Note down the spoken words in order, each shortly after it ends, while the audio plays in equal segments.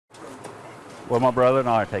Well, my brother and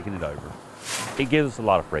I are taking it over. It gives us a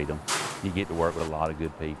lot of freedom. You get to work with a lot of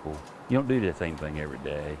good people. You don't do the same thing every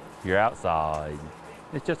day. You're outside.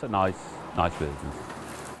 It's just a nice business.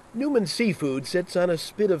 Newman Seafood sits on a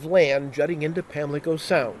spit of land jutting into Pamlico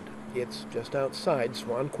Sound. It's just outside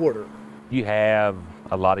Swan Quarter. You have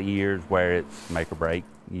a lot of years where it's make or break.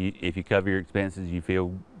 If you cover your expenses, you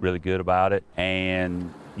feel really good about it.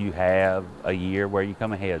 And you have a year where you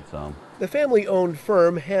come ahead some. The family-owned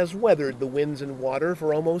firm has weathered the winds and water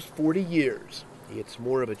for almost 40 years. It's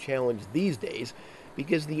more of a challenge these days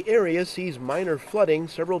because the area sees minor flooding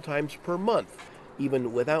several times per month,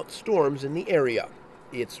 even without storms in the area.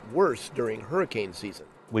 It's worse during hurricane season.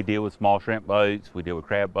 We deal with small shrimp boats, we deal with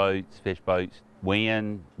crab boats, fish boats.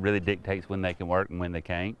 Wind really dictates when they can work and when they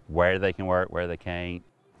can't, where they can work, where they can't.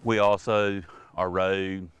 We also, our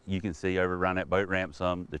road, you can see over around that boat ramp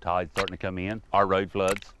the tide's starting to come in. Our road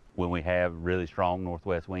floods when we have really strong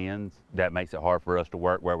northwest winds. That makes it hard for us to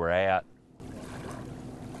work where we're at.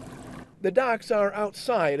 The docks are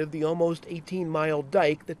outside of the almost 18-mile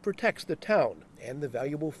dike that protects the town and the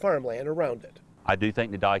valuable farmland around it. I do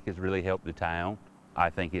think the dike has really helped the town. I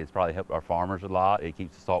think it's probably helped our farmers a lot. It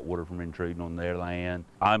keeps the salt water from intruding on their land.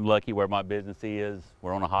 I'm lucky where my business is.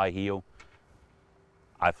 We're on a high hill.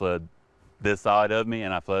 I flood this side of me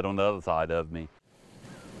and I flood on the other side of me.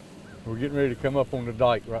 We're getting ready to come up on the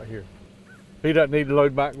dike right here. He doesn't need to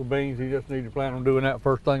load back with beans. He just needs to plan on doing that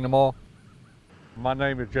first thing tomorrow. My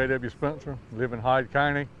name is J.W. Spencer, live in Hyde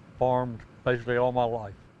County, farmed basically all my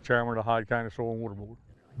life. Chairman of the Hyde County Soil and Water Board.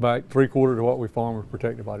 About 3/4 of what we farm is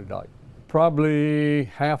protected by the dike. Probably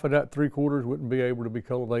half of that 3/4 wouldn't be able to be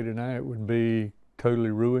cultivated now. It would be totally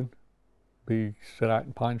ruined, be set out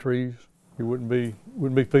in pine trees. It wouldn't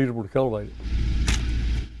be feasible to cultivate it.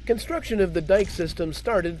 Construction of the dike system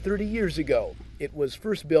started 30 years ago. It was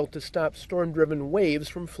first built to stop storm-driven waves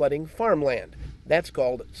from flooding farmland. That's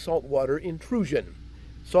called saltwater intrusion.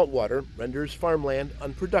 Saltwater renders farmland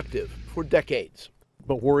unproductive for decades.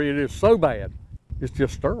 But where it is so bad, it's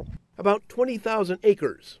just sterile. About 20,000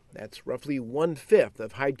 acres, that's roughly 1/5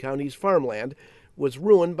 of Hyde County's farmland, was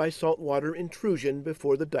ruined by saltwater intrusion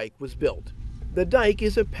before the dike was built. The dike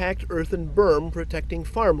is a packed earthen berm protecting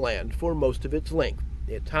farmland for most of its length.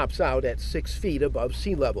 It tops out at 6 feet above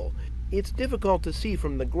sea level. It's difficult to see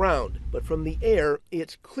from the ground, but from the air,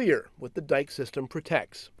 it's clear what the dike system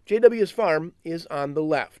protects. JW's farm is on the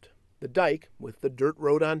left. The dike, with the dirt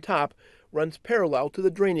road on top, runs parallel to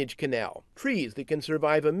the drainage canal. Trees that can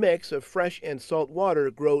survive a mix of fresh and salt water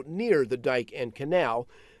grow near the dike and canal,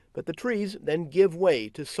 but the trees then give way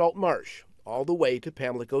to salt marsh, all the way to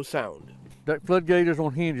Pamlico Sound. That floodgate is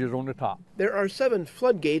on hinges on the top. There are 7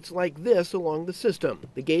 floodgates like this along the system.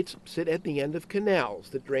 The gates sit at the end of canals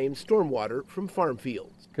that drain stormwater from farm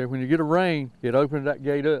fields. Okay, when you get a rain, it opens that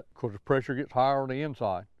gate up because the pressure gets higher on the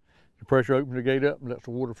inside. The pressure opens the gate up and lets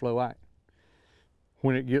the water flow out.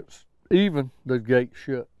 When it gets even, those gates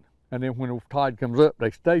shut. And then when the tide comes up, they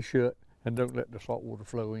stay shut and don't let the salt water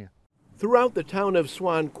flow in. Throughout the town of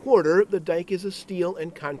Swan Quarter, the dike is a steel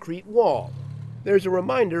and concrete wall. There's a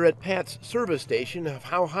reminder at Pat's service station of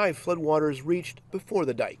how high floodwaters reached before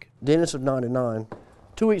the dike. Dennis of 99.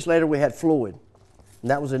 2 weeks later, we had Floyd, and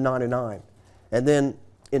that was in 99. And then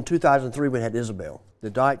in 2003, we had Isabel. The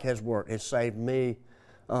dike has worked. It saved me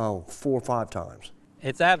 4 or 5 times.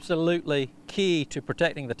 It's absolutely key to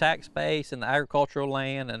protecting the tax base and the agricultural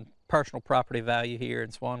land and personal property value here in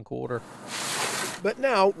Swan Quarter. But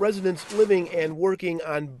now, residents living and working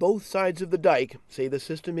on both sides of the dike say the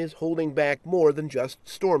system is holding back more than just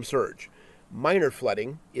storm surge. Minor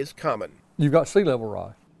flooding is common. You've got sea level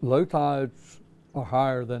rise. Low tides are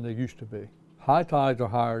higher than they used to be. High tides are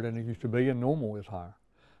higher than they used to be, and normal is higher.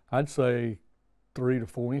 I'd say 3 to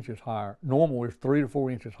 4 inches higher. Normal is 3 to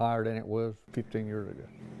 4 inches higher than it was 15 years ago.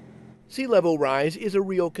 Sea level rise is a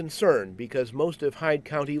real concern because most of Hyde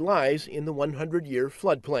County lies in the 100-year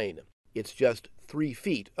floodplain. It's just 3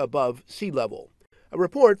 feet above sea level. A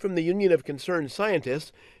report from the Union of Concerned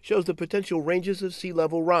Scientists shows the potential ranges of sea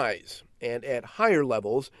level rise, and at higher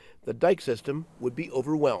levels, the dike system would be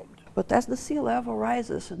overwhelmed. But as the sea level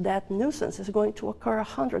rises, that nuisance is going to occur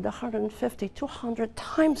 100, 150, 200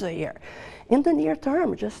 times a year. In the near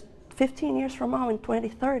term, just 15 years from now in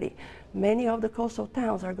 2030, many of the coastal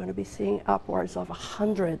towns are going to be seeing upwards of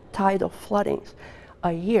 100 tidal floodings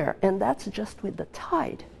a year, and that's just with the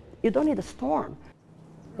tide. You don't need a storm.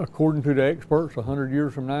 According to the experts, 100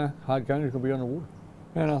 years from now, Hyde County is going to be underwater.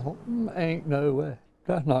 And I thought, ain't no way.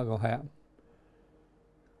 That's not going to happen.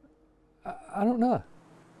 I don't know.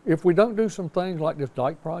 If we don't do some things like this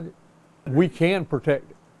dike project, we can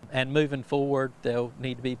protect it. And moving forward, there'll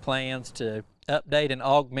need to be plans to update and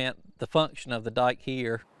augment the function of the dike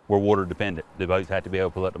here. We're water dependent. The boats have to be able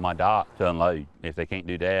to pull up to my dock to unload. If they can't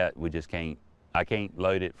do that, we just can't. I can't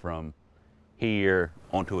load it from here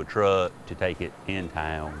onto a truck to take it in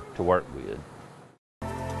town to work with.